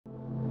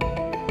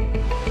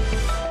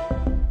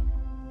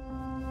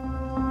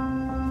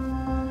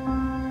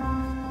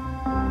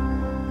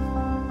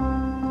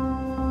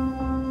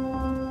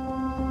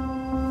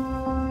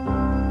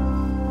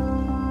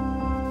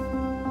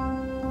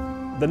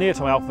The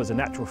Neotom Alpha is a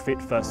natural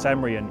fit for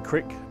SAHMRI and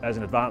CRIC as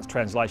an advanced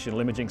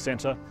translational imaging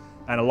centre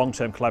and a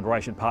long-term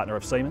collaboration partner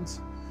of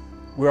Siemens.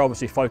 We're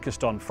obviously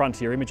focused on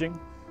frontier imaging,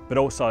 but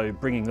also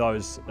bringing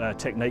those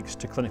techniques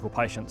to clinical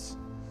patients.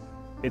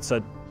 It's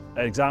an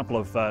example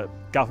of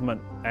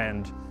government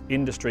and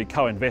industry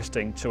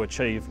co-investing to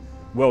achieve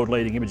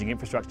world-leading imaging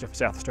infrastructure for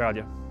South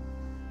Australia.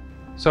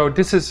 So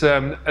this is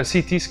a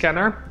CT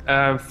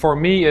scanner. For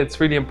me it's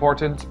really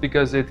important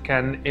because it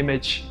can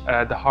image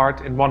the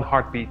heart in one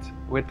heartbeat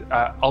with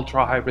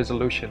ultra high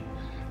resolution.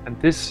 And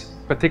this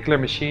particular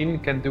machine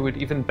can do it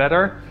even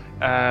better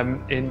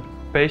in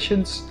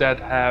patients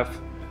that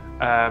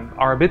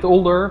are a bit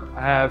older,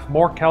 have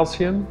more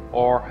calcium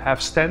or have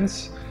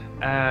stents,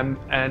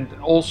 and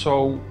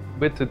also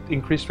with the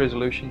increased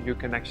resolution you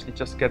can actually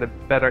just get a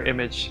better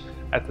image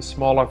at the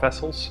smaller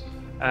vessels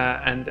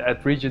and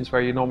at regions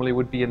where you normally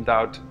would be in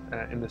doubt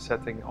in the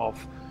setting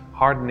of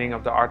hardening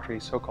of the artery,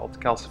 so-called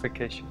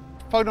calcification.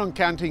 Photon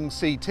counting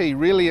CT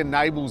really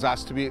enables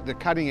us to be at the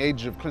cutting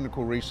edge of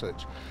clinical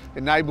research. It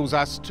enables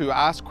us to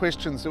ask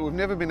questions that we've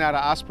never been able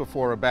to ask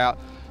before about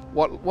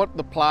what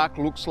the plaque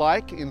looks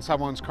like in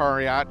someone's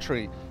coronary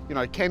artery. You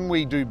know, can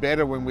we do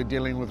better when we're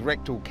dealing with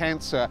rectal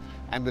cancer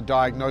and the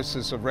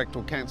diagnosis of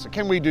rectal cancer?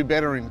 Can we do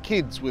better in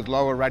kids with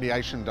lower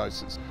radiation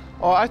doses?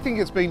 Oh, I think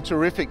it's been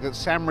terrific that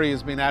SAHMRI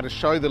has been able to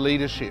show the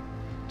leadership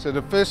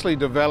to firstly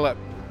develop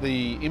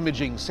the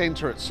imaging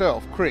centre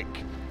itself, CRIC,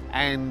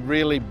 and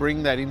really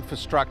bring that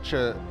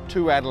infrastructure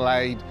to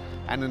Adelaide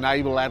and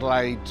enable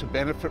Adelaide to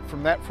benefit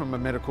from that from a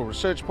medical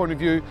research point of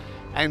view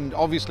and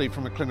obviously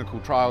from a clinical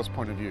trials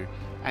point of view.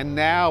 And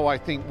now I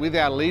think with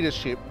our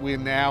leadership we're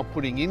now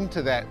putting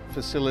into that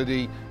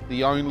facility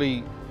the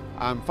only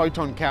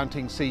photon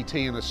counting CT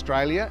in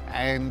Australia,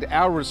 and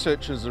our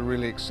researchers are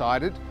really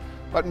excited.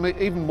 But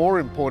even more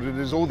important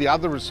is all the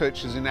other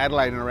researchers in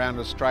Adelaide and around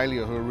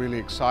Australia who are really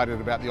excited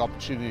about the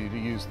opportunity to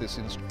use this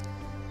instrument.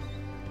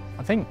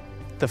 I think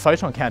the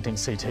photon counting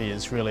CT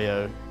is really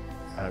a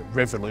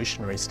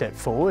revolutionary step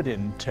forward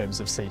in terms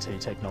of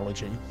CT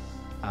technology.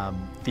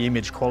 The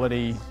image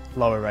quality,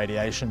 lower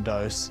radiation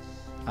dose,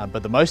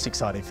 but the most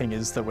exciting thing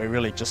is that we're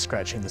really just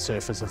scratching the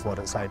surface of what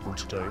it's able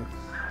to do.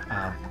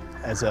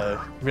 As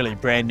a really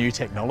brand new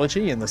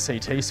technology in the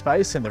CT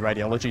space, in the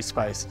radiology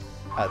space,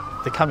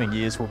 the coming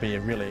years will be a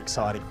really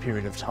exciting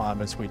period of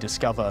time as we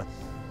discover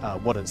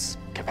what its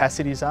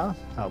capacities are,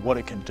 what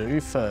it can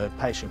do for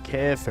patient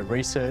care, for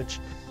research.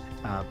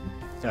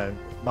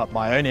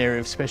 My own area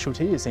of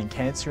specialty is in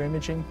cancer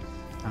imaging,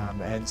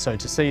 and so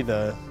to see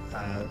the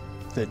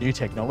new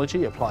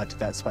technology applied to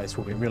that space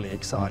will be really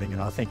exciting,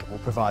 and I think it will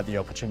provide the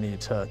opportunity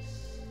to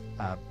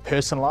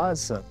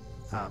personalise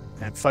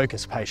and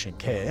focus patient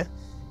care,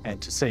 and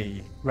to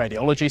see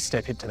radiology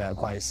step into that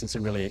place is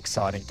a really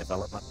exciting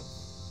development.